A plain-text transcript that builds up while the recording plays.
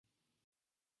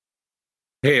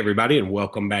Hey, everybody, and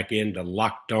welcome back into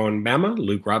Locked On Bama.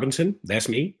 Luke Robinson, that's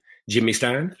me. Jimmy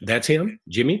Stein, that's him.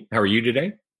 Jimmy, how are you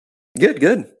today?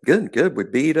 Good. We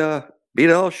beat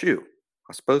LSU.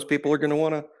 I suppose people are going to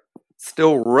want to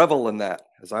still revel in that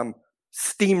as I'm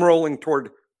steamrolling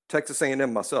toward Texas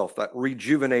A&M myself. That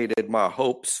rejuvenated my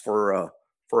hopes for a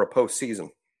postseason.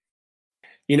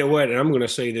 You know what? And I'm going to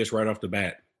say this right off the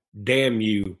bat. Damn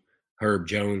you, Herb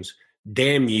Jones.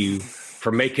 Damn you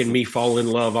for making me fall in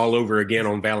love all over again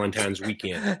on Valentine's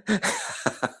weekend.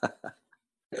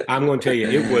 I'm going to tell you,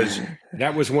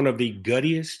 that was one of the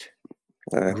guttiest,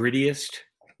 grittiest,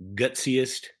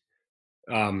 gutsiest,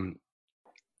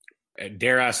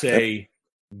 dare I say,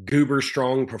 goober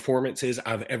strong performances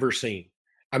I've ever seen.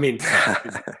 I mean,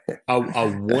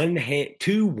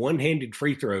 two one-handed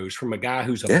free throws from a guy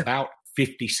who's about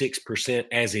 56%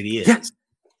 as it is.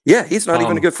 Yeah, he's not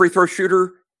even a good free throw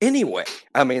shooter anyway.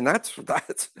 I mean, that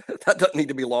doesn't need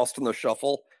to be lost in the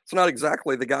shuffle. It's not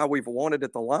exactly the guy we've wanted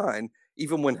at the line,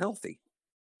 even when healthy.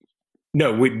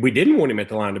 No, we didn't want him at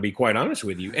the line, to be quite honest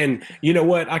with you. And you know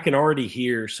what? I can already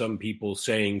hear some people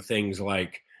saying things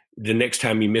like, the next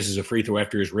time he misses a free throw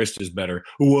after his wrist is better,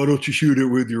 why don't you shoot it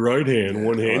with your right hand,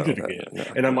 one-handed again?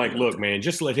 And I'm like, look, man,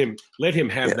 just let him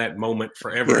have that moment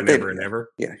forever and ever and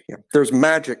ever. Yeah. There's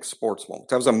magic sports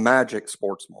moments. That was a magic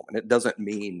sports moment. It doesn't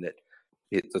mean that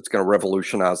it's going to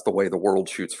revolutionize the way the world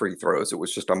shoots free throws. It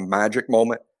was just a magic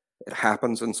moment. It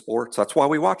happens in sports. That's why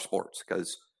we watch sports,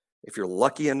 because if you're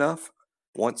lucky enough,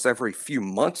 once every few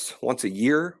months, once a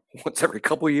year, once every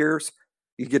couple of years,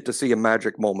 you get to see a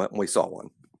magic moment, and we saw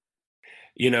one.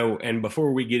 You know, and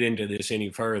before we get into this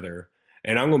any further,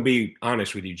 and I'm going to be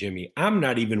honest with you, Jimmy, I'm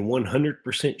not even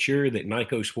 100% sure that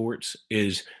Nyco Sports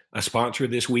is a sponsor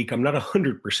this week. I'm not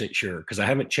 100% sure because I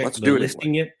haven't checked the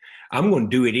listing yet. I'm going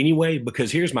to do it anyway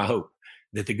because here's my hope,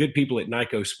 that the good people at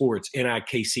Nyco Sports,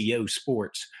 NIKCO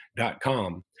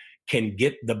sports.com, can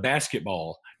get the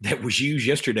basketball that was used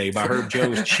yesterday by Herb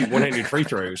Jones to shoot one-handed free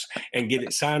throws and get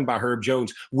it signed by Herb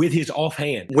Jones with his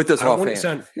offhand. With his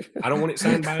offhand. I don't want it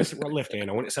signed by his left hand.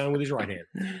 I want it signed with his right hand.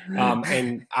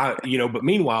 But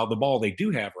meanwhile, the ball they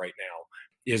do have right now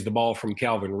is the ball from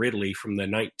Calvin Ridley from the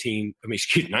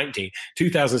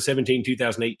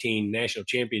 2017-2018 National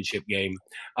Championship game.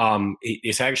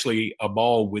 It's actually a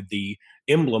ball with the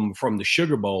emblem from the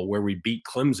Sugar Bowl where we beat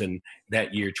Clemson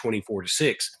that year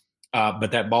 24-6.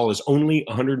 But that ball is only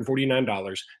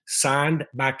 $149, signed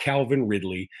by Calvin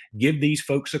Ridley. Give these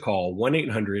folks a call,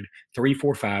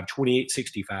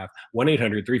 1-800-345-2865,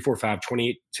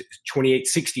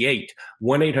 1-800-345-2868,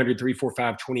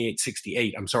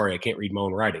 1-800-345-2868. I'm sorry, I can't read my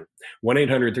own writing.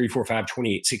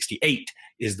 1-800-345-2868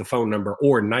 is the phone number,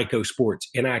 or Nyco Sports,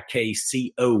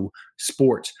 NIKCO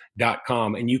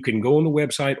sports.com. And you can go on the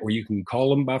website or you can call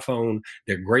them by phone.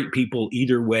 They're great people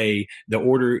either way. The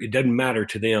order, it doesn't matter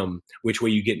to them which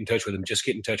way you get in touch with them. Just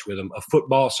get in touch with them. A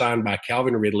football signed by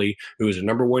Calvin Ridley, who is a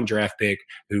number one draft pick,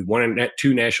 who won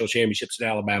 2 national championships at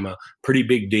Alabama. Pretty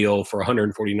big deal for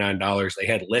 $149. They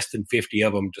had less than 50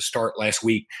 of them to start last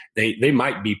week. They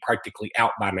might be practically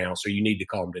out by now, so you need to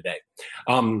call them today.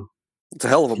 It's a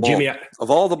hell of a ball. Jimmy, of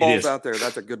all the balls out there,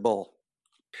 that's a good ball.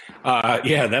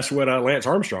 Yeah, that's what Lance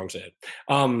Armstrong said.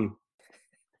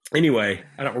 Anyway,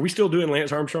 are we still doing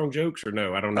Lance Armstrong jokes or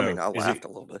no? I don't know. I mean, I laughed a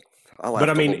little bit. A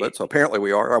little bit. So apparently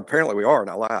we are, and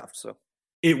I laughed. So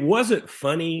it wasn't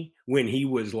funny when he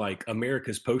was like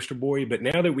America's poster boy, but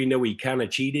now that we know he kind of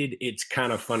cheated, it's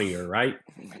kind of funnier, right?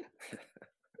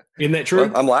 Isn't that true?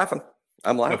 Well, I'm laughing.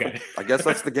 Okay. I guess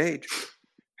that's the gauge.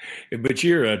 But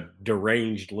you're a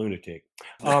deranged lunatic.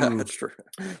 That's true.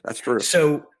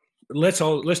 So let's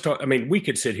talk. I mean, we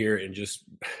could sit here and just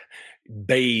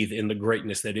bathe in the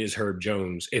greatness that is Herb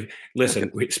Jones.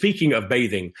 Speaking of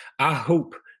bathing, I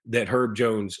hope that Herb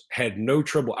Jones had no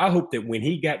trouble. I hope that when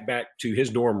he got back to his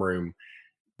dorm room,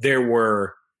 there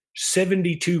were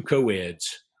 72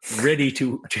 co-eds ready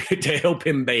to help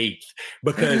him bathe,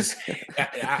 because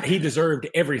he deserved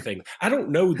everything. I don't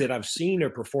know that I've seen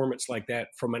a performance like that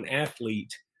from an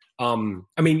athlete. I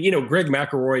mean, Greg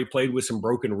McElroy played with some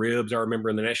broken ribs, I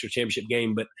remember, in the national championship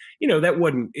game, but it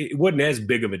wasn't as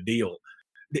big of a deal.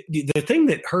 The thing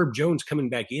that Herb Jones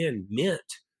coming back in meant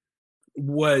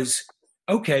was,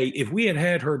 okay, if we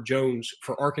had Herb Jones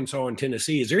for Arkansas and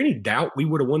Tennessee, is there any doubt we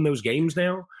would have won those games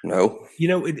now? No.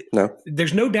 No.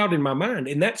 There's no doubt in my mind.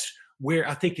 And that's where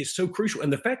I think is so crucial.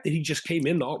 And the fact that he just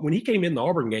when he came in the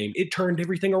Auburn game, it turned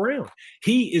everything around.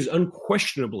 He is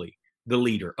unquestionably the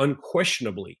leader,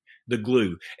 unquestionably the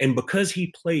glue. And because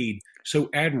he played so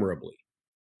admirably,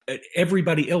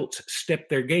 everybody else stepped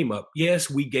their game up. Yes,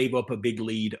 we gave up a big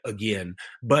lead again,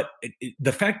 but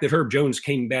the fact that Herb Jones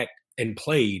came back and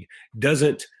played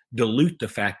doesn't dilute the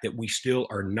fact that we still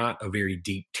are not a very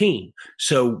deep team.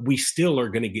 So we still are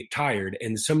going to get tired.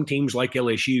 And some teams like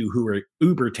LSU, who are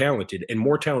uber talented and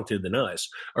more talented than us,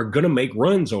 are going to make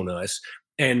runs on us.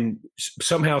 And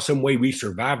somehow, some way, we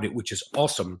survived it, which is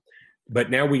awesome.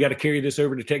 But now we got to carry this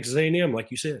over to Texas A&M,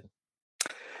 like you said.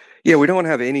 Yeah, we don't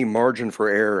have any margin for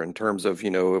error in terms of,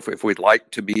 if we'd like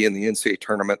to be in the NCAA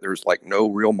tournament, there's like no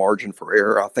real margin for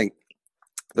error. I think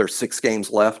there's 6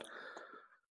 games left.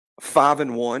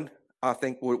 5-1, I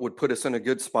think would put us in a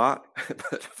good spot.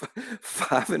 But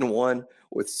 5-1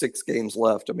 with 6 games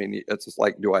left. I mean, it's just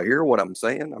like, do I hear what I'm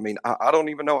saying? I mean, I don't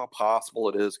even know how possible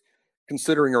it is,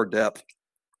 considering our depth.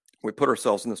 We put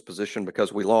ourselves in this position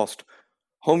because we lost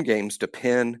home games to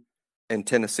Penn and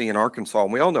Tennessee and Arkansas.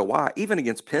 And we all know why. Even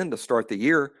against Penn to start the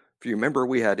year, if you remember,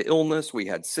 we had illness, we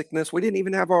had sickness. We didn't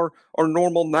even have our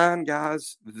normal 9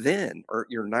 guys then, or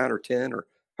 9 or 10, or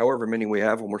however many we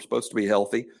have when we're supposed to be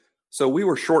healthy. So we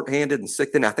were shorthanded and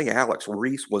sick. And I think Alex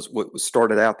Reese was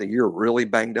started out the year really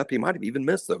banged up. He might have even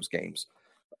missed those games.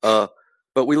 But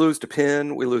we lose to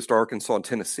Penn, we lose to Arkansas and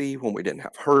Tennessee when we didn't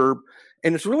have Herb.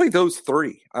 And it's really those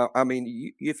 3. I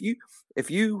mean,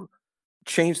 if you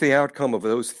change the outcome of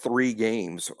those 3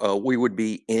 games, we would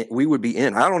be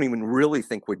in. I don't even really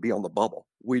think we'd be on the bubble.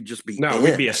 We'd just be in.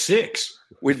 We'd be a 6.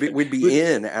 We'd be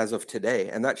in as of today.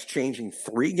 And that's changing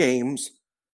 3 games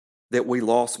that we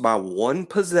lost by 1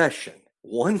 possession.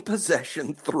 1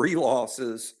 possession, 3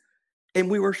 losses. And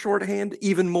we were shorthanded,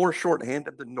 even more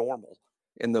shorthanded than normal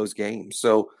in those games.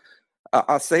 So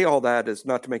I say all that as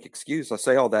not to make excuse. I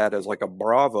say all that as like a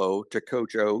bravo to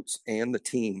Coach Oates and the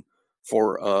team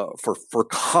for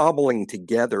cobbling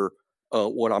together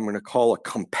what I'm going to call a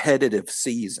competitive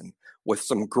season with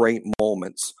some great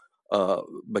moments,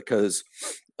 because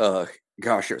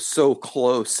gosh, it's so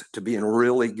close to being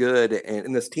really good,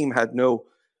 and this team had no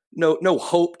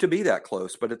hope to be that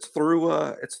close. But it's through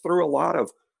a lot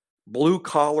of blue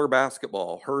collar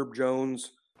basketball. Herb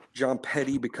Jones, John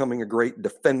Petty becoming a great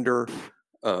defender,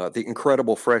 the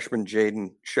incredible freshman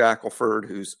Jaden Shackelford,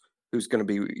 who's going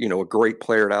to be a great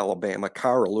player at Alabama.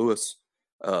 Kyra Lewis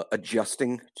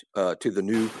adjusting to the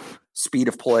new speed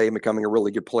of play, becoming a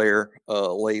really good player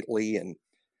lately, and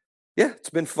yeah, it's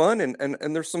been fun,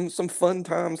 and there's some fun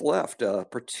times left,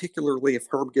 particularly if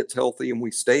Herb gets healthy and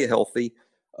we stay healthy.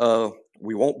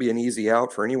 We won't be an easy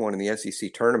out for anyone in the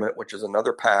SEC tournament, which is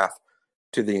another path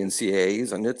to the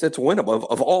NCAAs, and it's winnable.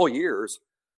 Of all years,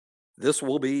 this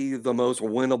will be the most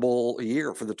winnable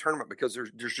year for the tournament because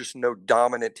there's just no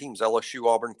dominant teams. LSU,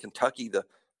 Auburn, Kentucky, the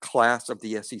class of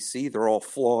the SEC, they're all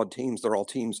flawed teams. They're all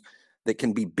teams that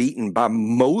can be beaten by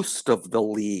most of the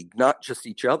league, not just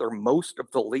each other. Most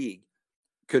of the league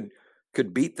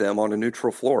could beat them on a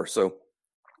neutral floor. So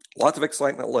lots of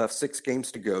excitement left. 6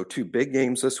 games to go. 2 big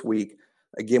games this week.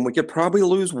 Again, we could probably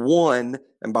lose 1,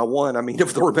 and by 1 I mean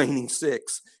of the remaining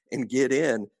 6, and get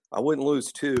in. I wouldn't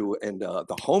lose 2. And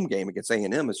the home game against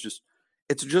A&M is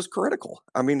just critical.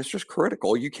 I mean, it's just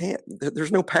critical. You can't.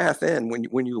 There's no path in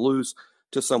when you lose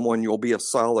to someone. You'll be a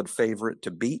solid favorite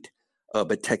to beat.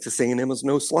 But Texas A&M is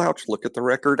no slouch. Look at the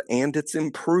record, and it's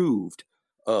improved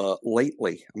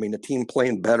lately. I mean, the team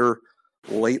playing better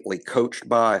lately, coached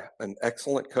by an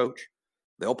excellent coach.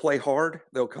 They'll play hard.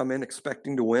 They'll come in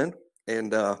expecting to win.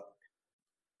 And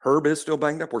Herb is still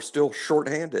banged up. We're still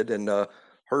shorthanded, and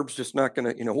Herb's just not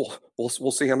going to.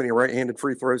 We'll see how many right-handed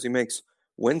free throws he makes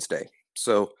Wednesday.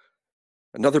 So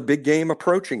another big game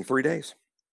approaching. 3 days.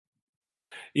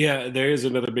 Yeah, there is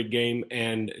another big game,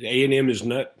 and A&M is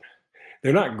not.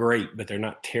 They're not great, but they're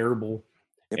not terrible.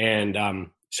 Yep. And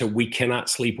so we cannot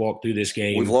sleepwalk through this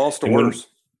game. We've lost to worse.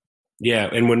 Yeah,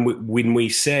 and when we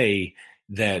say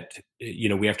that,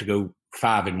 we have to go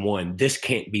 5-1, this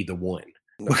can't be the one.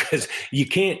 No. Because you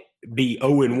can't be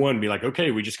 0-1 and be like, okay,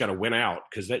 we just got to win out,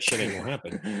 because that shit ain't going to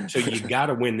happen. So you got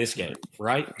to win this game,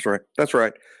 right? That's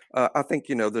right. I think,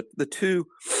 the two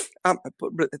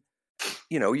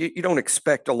you don't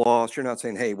expect a loss. You're not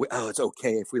saying, hey, it's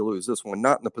okay if we lose this one.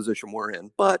 Not in the position we're in.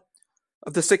 But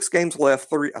of the 6 games left,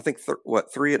 3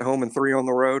 at home and 3 on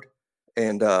the road.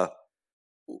 And,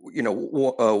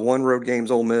 one road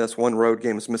game's Ole Miss, 1 road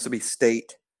game is Mississippi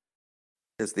State.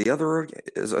 Is the other road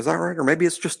game? Is that right? Or maybe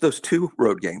it's just those 2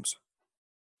 road games.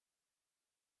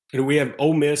 And we have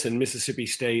Ole Miss and Mississippi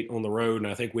State on the road.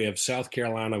 And I think we have South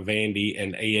Carolina, Vandy,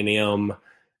 and A&M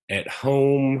at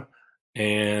home.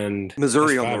 And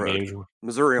Missouri on the road. Games.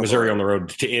 Missouri on the road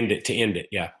to end it.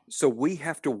 Yeah. So we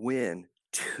have to win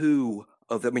 2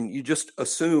 of them. I mean, you just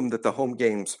assume that the home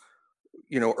games,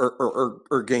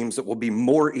 are games that will be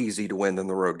more easy to win than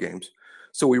the road games.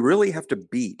 So we really have to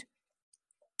beat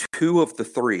two of the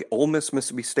three, Ole Miss,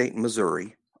 Mississippi State, and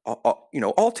Missouri,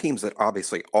 all teams that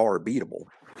obviously are beatable.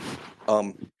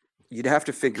 You'd have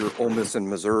to figure Ole Miss and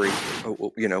Missouri,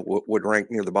 would rank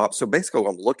near the bottom. So basically,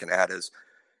 what I'm looking at is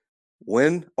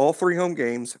win all three home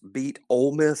games, beat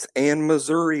Ole Miss and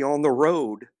Missouri on the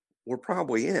road, we're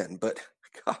probably in. But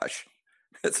gosh,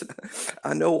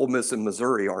 I know Ole Miss and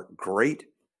Missouri aren't great.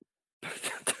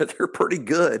 They're pretty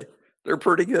good. They're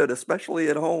pretty good, especially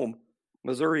at home.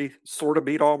 Missouri sort of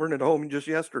beat Auburn at home just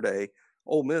yesterday.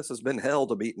 Ole Miss has been hell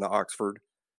to beat in Oxford.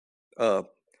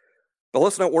 But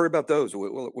let's not worry about those.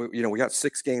 We got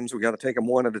 6 games. We got to take them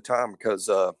one at a time because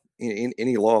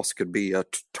any loss could be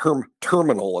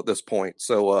terminal at this point.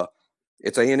 So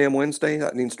it's A&M Wednesday.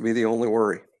 That needs to be the only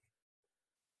worry.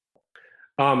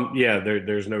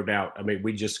 There's no doubt. I mean,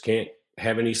 we just can't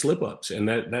have any slip-ups, and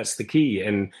that's the key.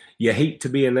 And you hate to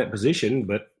be in that position,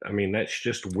 but, I mean, that's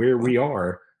just where we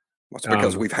are. That's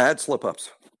because we've had slip-ups.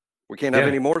 We can't have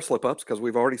any more slip-ups because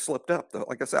we've already slipped up.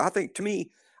 Like I said, I think, to me,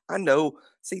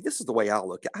 this is the way I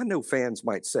look at it. I know fans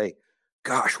might say,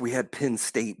 gosh, we had Penn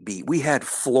State beat. We had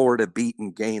Florida beat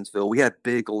in Gainesville. We had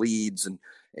big leads,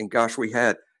 and gosh, we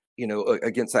had,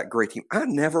 against that great team. I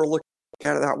never look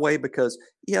at it that way because,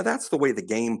 that's the way the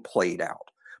game played out.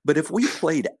 But if we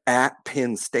played at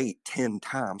Penn State 10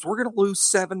 times, we're going to lose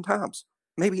 7 times,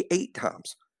 maybe 8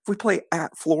 times. If we play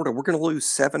at Florida, we're going to lose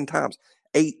 7 times,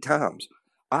 8 times.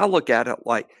 I look at it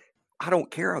like, I don't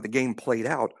care how the game played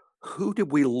out. Who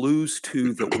did we lose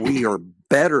to that we are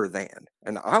better than?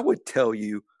 And I would tell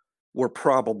you we're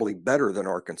probably better than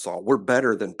Arkansas. We're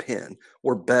better than Penn.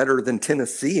 We're better than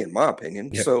Tennessee, in my opinion.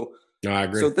 Yep. So no, I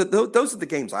agree. So those are the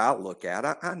games I look at.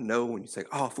 I know when you say,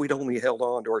 if we'd only held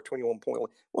on to our 21-point lead,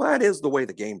 well, that is the way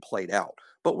the game played out.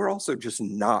 But we're also just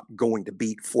not going to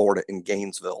beat Florida in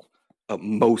Gainesville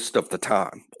most of the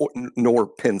time, nor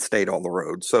Penn State on the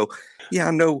road. So,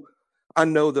 I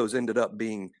know those ended up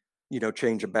being,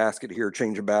 change a basket here,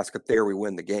 change a basket there, we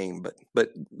win the game.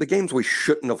 But the games we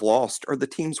shouldn't have lost are the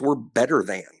teams we're better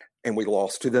than, and we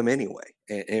lost to them anyway.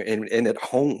 And at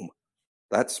home,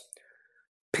 that's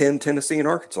Penn, Tennessee, and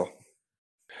Arkansas.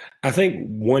 I think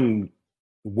one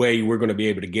way we're going to be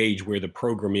able to gauge where the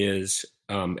program is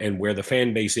and where the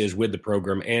fan base is with the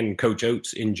program and Coach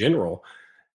Oates in general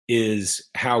is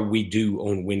how we do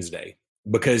on Wednesday,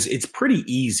 because it's pretty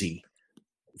easy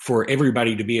for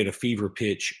everybody to be at a fever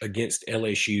pitch against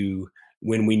LSU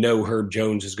when we know Herb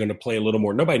Jones is going to play a little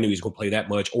more. Nobody knew he was going to play that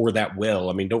much or that well.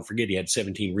 I mean, don't forget he had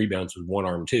 17 rebounds with one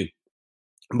arm too.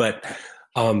 But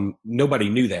nobody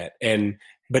knew that.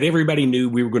 But everybody knew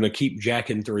we were going to keep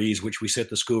jacking threes, which we set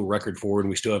the school record for, and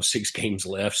we still have 6 games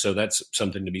left. So that's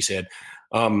something to be said.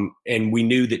 And we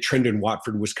knew that Trendon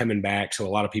Watford was coming back. So a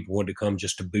lot of people wanted to come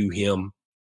just to boo him.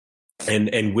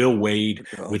 And Will Wade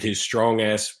with his strong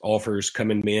ass offers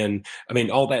coming in. I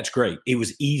mean, all that's great. It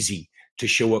was easy to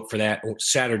show up for that on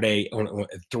Saturday at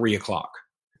 3:00.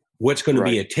 What's going to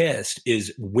be a test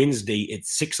is Wednesday at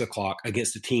 6:00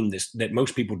 against a team that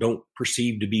most people don't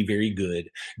perceive to be very good,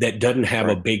 that doesn't have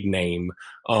a big name,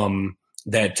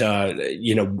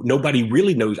 nobody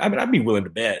really knows. I mean, I'd be willing to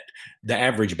bet the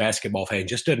average basketball fan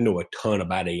just doesn't know a ton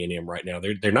about A&M right now.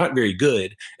 They're not very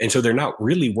good, and so they're not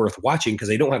really worth watching because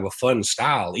they don't have a fun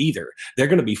style either. They're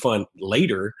going to be fun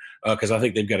later because I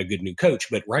think they've got a good new coach,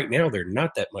 but right now they're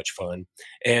not that much fun.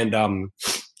 And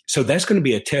so that's going to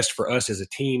be a test for us as a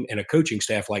team and a coaching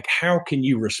staff. Like, how can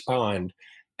you respond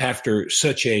after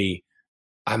such an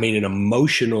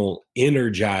emotional,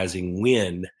 energizing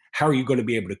win? How are you going to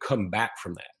be able to come back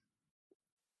from that?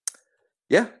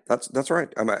 Yeah, that's right.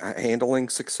 Handling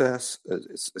success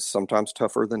is sometimes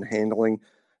tougher than handling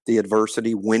the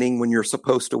adversity, winning when you're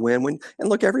supposed to win. And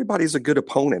look, everybody's a good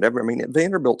opponent.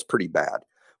 Vanderbilt's pretty bad,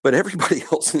 but everybody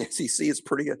else in the SEC is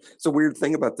pretty good. It's a weird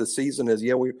thing about this season is,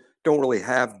 we don't really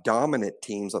have dominant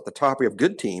teams at the top. We have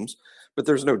good teams, but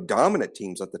there's no dominant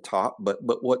teams at the top. But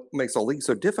what makes the league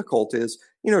so difficult is,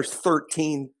 there's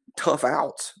 13 tough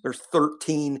outs. There's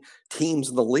 13 teams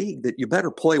in the league that you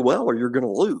better play well or you're going to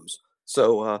lose.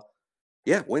 So,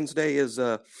 Wednesday is,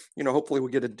 hopefully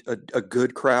we get a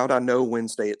good crowd. I know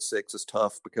Wednesday at 6 is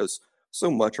tough because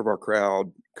so much of our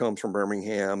crowd comes from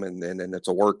Birmingham and it's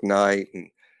a work night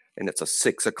and it's a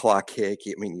 6:00 kick.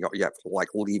 You have to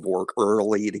leave work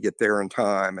early to get there in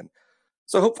time. And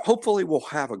so hopefully we'll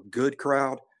have a good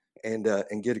crowd and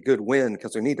get a good win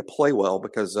because we need to play well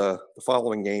because the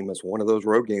following game is one of those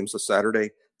road games, a Saturday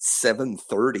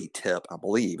 7:30 tip, I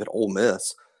believe, at Ole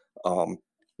Miss,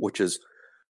 which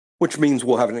means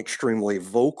we'll have an extremely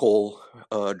vocal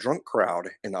drunk crowd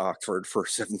in Oxford for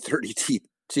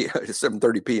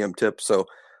 7:30 p.m. tip. So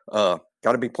got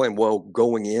to be playing well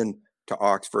going in to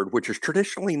Oxford, which has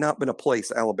traditionally not been a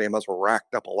place Alabama's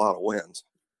racked up a lot of wins.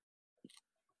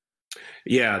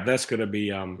 Yeah, that's going to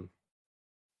be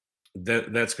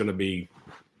that's going to be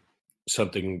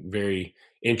something very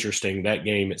interesting, that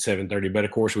game at 7:30. But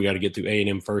of course, we got to get through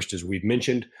A&M first, as we've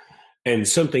mentioned. And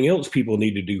something else people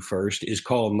need to do first is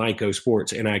call Nikco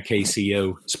Sports,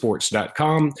 Nikco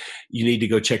sports.com. You need to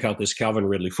go check out this Calvin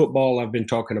Ridley football I've been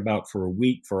talking about for a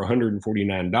week for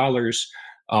 $149.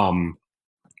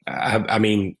 I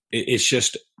mean, it's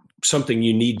just something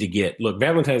you need to get. Look,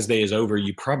 Valentine's Day is over.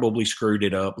 You probably screwed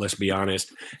it up, let's be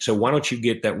honest. So why don't you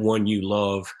get that one you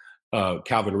love,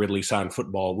 Calvin Ridley signed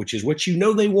football, which is what you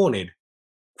know they wanted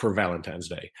for Valentine's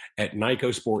Day at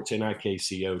Nikco Sports,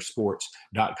 Nikco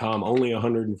sports.com. Only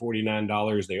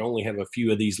 $149. They only have a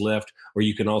few of these left, or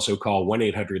you can also call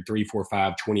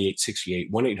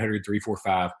 1-800-345-2868,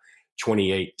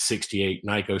 1-800-345-2868,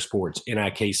 Nikco Sports,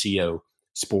 Nikco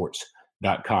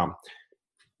sports.com.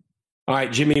 All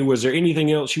right, Jimmy, was there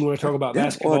anything else you want to talk about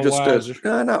basketball-wise?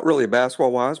 Not really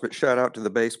basketball-wise, but shout out to the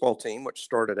baseball team, which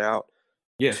started out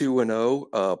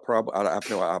 2-0. Probably,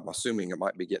 I'm assuming it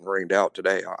might be getting rained out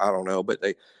today. I don't know, but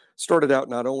they started out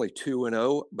not only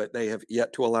 2-0, but they have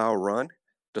yet to allow a run,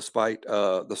 despite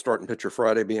the starting pitcher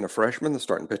Friday being a freshman. The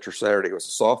starting pitcher Saturday was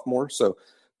a sophomore. So,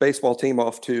 baseball team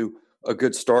off to a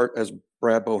good start as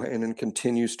Brad Bohannon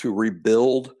continues to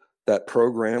rebuild that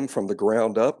program from the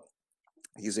ground up.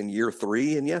 He's in year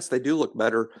 3, and yes, they do look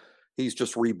better. He's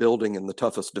just rebuilding in the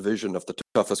toughest division of the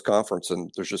toughest conference,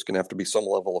 and there's just going to have to be some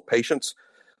level of patience.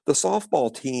 The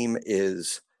softball team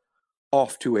is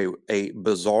off to a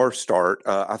bizarre start.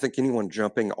 I think anyone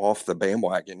jumping off the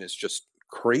bandwagon is just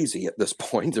crazy at this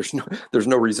point. There's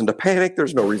no reason to panic.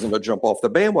 There's no reason to jump off the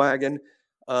bandwagon.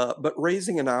 But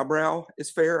raising an eyebrow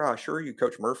is fair. I assure you,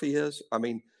 Coach Murphy is. I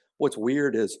mean, what's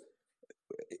weird is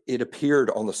it appeared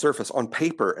on the surface, on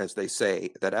paper, as they say,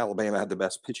 that Alabama had the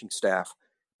best pitching staff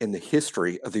in the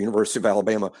history of the University of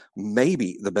Alabama,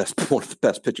 maybe one of the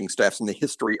best pitching staffs in the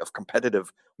history of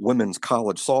competitive women's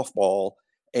college softball.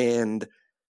 And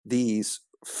these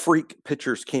freak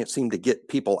pitchers can't seem to get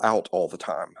people out all the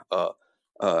time.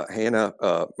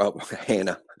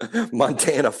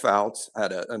 Montana Fouts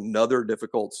had another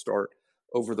difficult start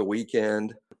over the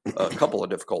weekend, a couple of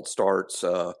difficult starts.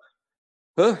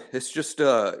 It's just,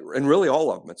 and really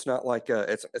all of them. It's not like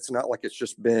it's not like it's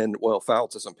just been, well,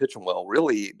 Fouts isn't pitching well.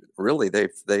 Really,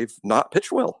 they've not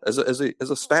pitched well as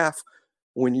a staff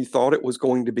when you thought it was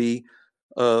going to be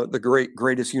the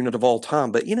greatest unit of all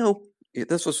time. But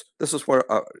this is where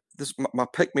my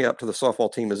pick me up to the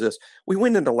softball team is this. We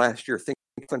went into last year thinking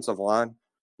defensive line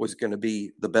was going to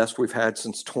be the best we've had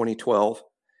since 2012.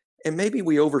 And maybe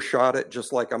we overshot it,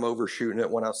 just like I'm overshooting it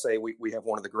when I say we have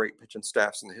one of the great pitching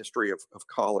staffs in the history of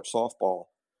college softball.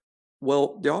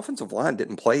 Well, the offensive line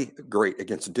didn't play great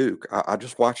against Duke. I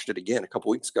just watched it again a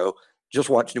couple weeks ago. Just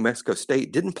watched New Mexico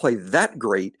State. Didn't play that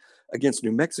great against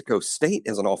New Mexico State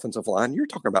as an offensive line. You're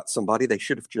talking about somebody they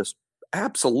should have just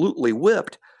absolutely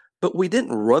whipped. But we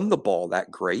didn't run the ball that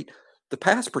great. The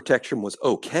pass protection was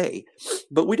okay,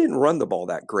 but we didn't run the ball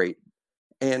that great.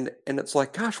 And it's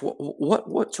like, gosh,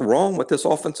 what's wrong with this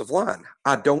offensive line?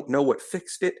 I don't know what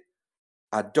fixed it.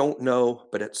 I don't know,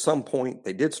 but at some point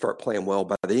they did start playing well.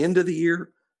 By the end of the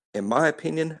year, in my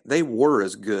opinion, they were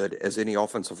as good as any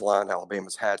offensive line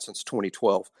Alabama's had since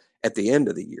 2012 at the end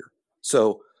of the year.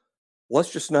 So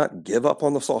let's just not give up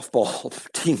on the softball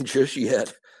team just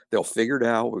yet. They'll figure it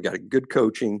out. We've got a good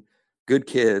coaching, good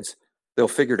kids. They'll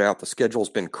figure it out. The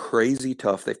schedule's been crazy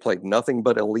tough. They've played nothing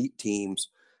but elite teams.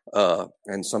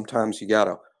 And sometimes you got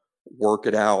to work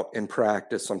it out in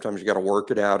practice. Sometimes you got to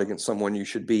work it out against someone you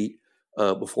should beat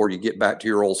before you get back to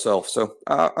your old self. So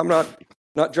I'm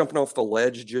not jumping off the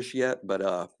ledge just yet, but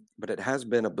it has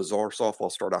been a bizarre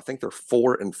softball start. I think they're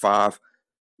 4-5,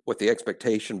 with the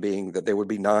expectation being that they would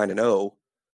be 9-0,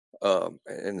 and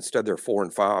instead they're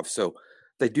 4-5. So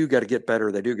they do got to get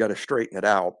better. They do got to straighten it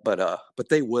out, but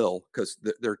they will, because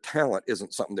their talent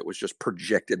isn't something that was just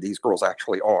projected. These girls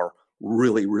actually are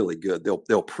really, really good.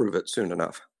 They'll prove it soon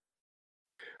enough.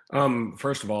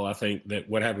 First of all, I think that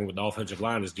what happened with the offensive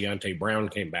line is Deontay Brown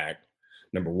came back,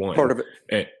 number one. Part of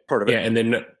it. Yeah, and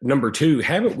then number two,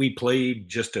 haven't we played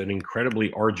just an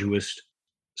incredibly arduous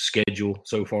schedule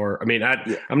so far? I mean,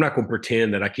 I'm not going to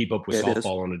pretend that I keep up with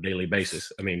softball on a daily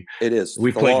basis. I mean, it is.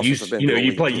 We play you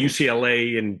play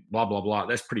UCLA and blah blah blah.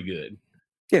 That's pretty good.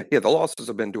 Yeah. The losses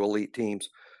have been to elite teams,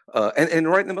 and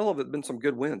right in the middle of it have been some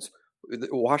good wins. The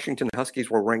Washington Huskies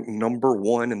were ranked number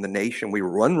 1 in the nation. We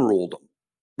run ruled them,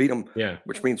 beat them,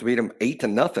 which means we beat them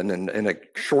 8-0 in a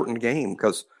shortened game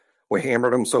because we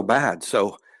hammered them so bad.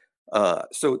 So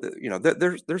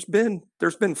There's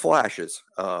been flashes.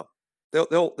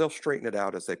 They'll straighten it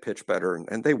out as they pitch better,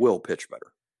 and they will pitch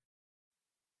better.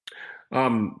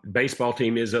 Baseball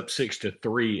team is up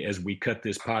 6-3 as we cut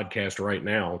this podcast right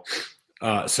now.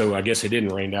 So I guess it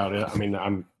didn't rain out. I mean,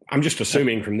 I'm just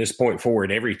assuming from this point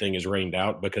forward, everything is rained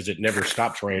out because it never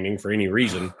stops raining for any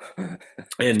reason.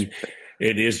 And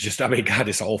it is just, I mean, God,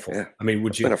 it's awful. Yeah. I mean,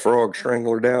 been a frog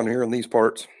strangler down here in these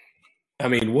parts. I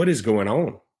mean, what is going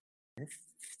on?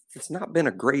 It's not been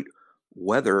a great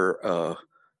weather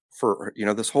for,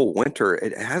 this whole winter.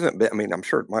 It hasn't been. I mean, I'm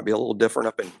sure it might be a little different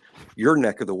up in your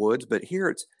neck of the woods, but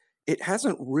here it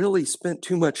hasn't really spent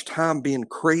too much time being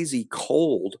crazy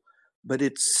cold, but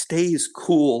it stays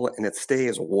cool and it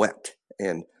stays wet.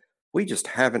 And we just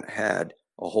haven't had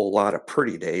a whole lot of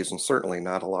pretty days, and certainly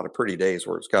not a lot of pretty days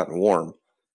where it's gotten warm.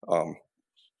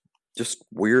 Just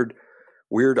weird,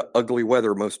 ugly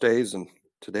weather most days. And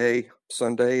today,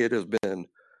 Sunday, it has been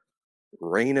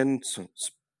raining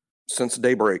since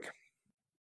daybreak.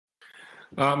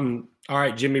 All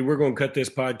right, Jimmy, we're going to cut this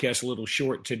podcast a little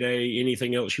short today.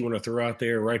 Anything else you want to throw out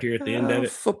there right here at the end of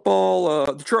it?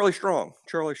 Football, Charlie Strong.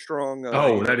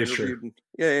 That is true.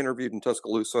 Yeah, interviewed in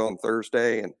Tuscaloosa on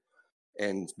Thursday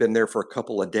and been there for a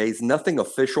couple of days. Nothing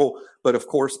official, but of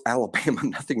course, Alabama,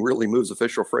 nothing really moves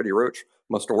official. Freddie Roach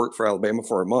must have worked for Alabama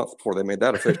for a month before they made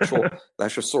that official.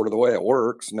 That's just sort of the way it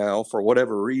works now. For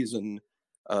whatever reason,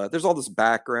 there's all this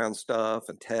background stuff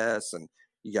and tests, and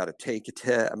you got to take a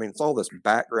test. I mean, it's all this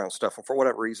background stuff. And for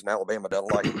whatever reason, Alabama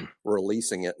doesn't like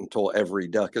releasing it until every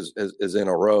duck is in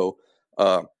a row.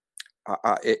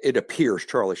 It appears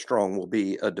Charlie Strong will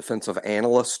be a defensive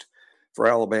analyst for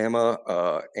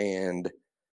Alabama. And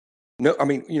no, I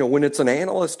mean, when it's an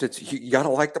analyst, you got to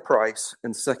like the price.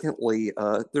 And secondly,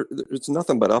 it's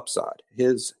nothing but upside.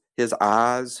 His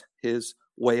eyes, his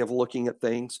way of looking at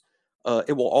things,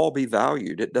 it will all be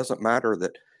valued. It doesn't matter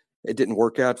that it didn't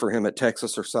work out for him at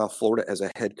Texas or South Florida as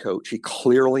a head coach. He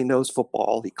clearly knows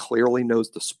football. He clearly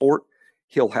knows the sport.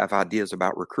 He'll have ideas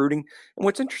about recruiting. And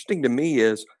what's interesting to me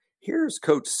is here's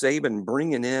Coach Saban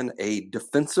bringing in a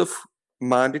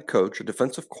defensive-minded coach,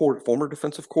 former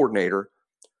defensive coordinator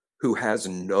who has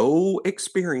no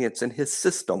experience in his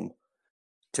system.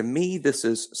 To me, this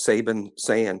is Saban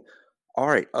saying, all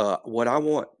right, what I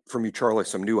want from you, Charlie,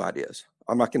 some new ideas.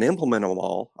 I'm not going to implement them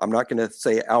all. I'm not going to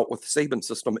say out with the Saban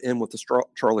system, in with the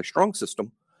Charlie Strong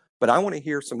system, but I want to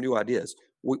hear some new ideas.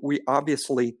 We're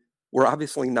obviously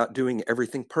not doing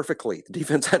everything perfectly. The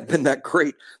defense hadn't been that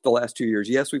great the last 2 years.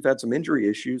 Yes, we've had some injury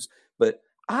issues, but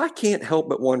I can't help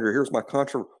but wonder, here's my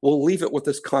we'll leave it with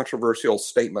this controversial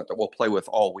statement that we'll play with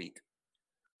all week.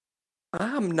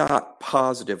 I'm not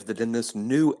positive that in this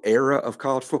new era of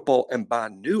college football, and by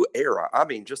new era, I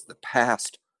mean just the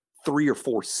past 3 or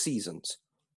 4 seasons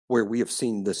where we have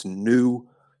seen this new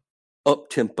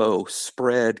up-tempo,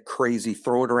 spread, crazy,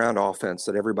 throw it around offense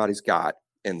that everybody's got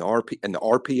in the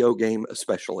RPO game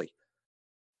especially.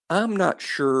 I'm not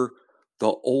sure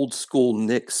the old school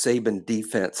Nick Saban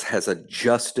defense has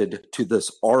adjusted to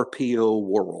this RPO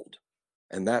world.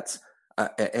 And that's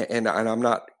and I'm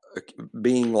not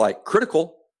being like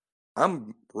critical.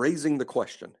 I'm raising the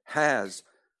question. Has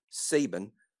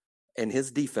Saban and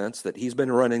his defense that he's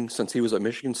been running since he was at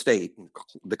Michigan State,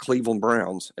 the Cleveland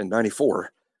Browns in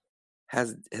 '94,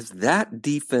 has that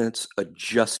defense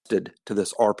adjusted to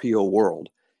this RPO world?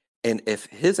 And if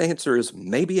his answer is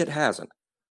maybe it hasn't,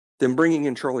 then bringing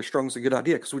in Charlie Strong is a good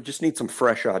idea, because we just need some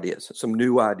fresh ideas, some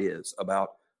new ideas about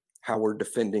how we're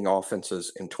defending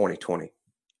offenses in 2020.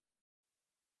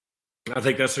 I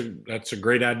think that's a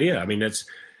great idea. I mean, that's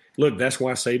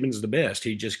why Saban's the best.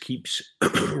 He just keeps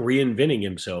reinventing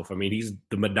himself. I mean, he's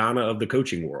the Madonna of the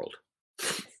coaching world.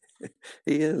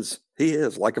 He is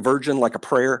like a virgin, like a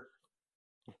prayer.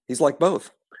 He's like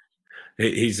both.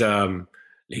 He's on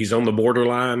the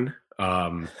borderline.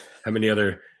 How many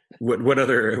other what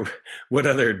other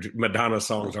Madonna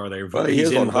songs are there? Well, he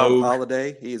is on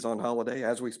holiday. He is on holiday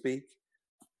as we speak.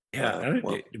 Yeah,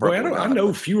 I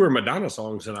know fewer Madonna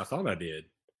songs than I thought I did.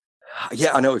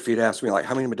 Yeah, I know. If you'd asked me, like,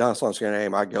 how many Madonna songs can I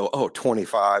name? I'd go,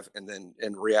 25. And then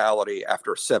in reality,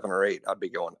 after 7 or 8, I'd be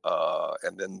going,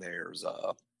 and then there's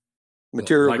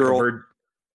Material Girl.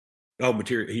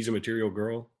 Material. He's a Material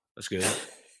Girl. That's good.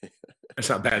 That's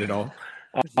not bad at all.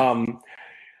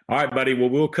 All right, buddy. Well,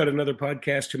 we'll cut another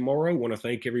podcast tomorrow. Want to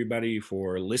thank everybody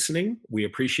for listening. We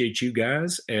appreciate you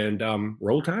guys, and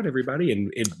roll tide, everybody,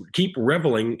 and keep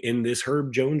reveling in this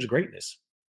Herb Jones greatness.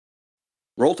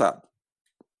 Roll tide.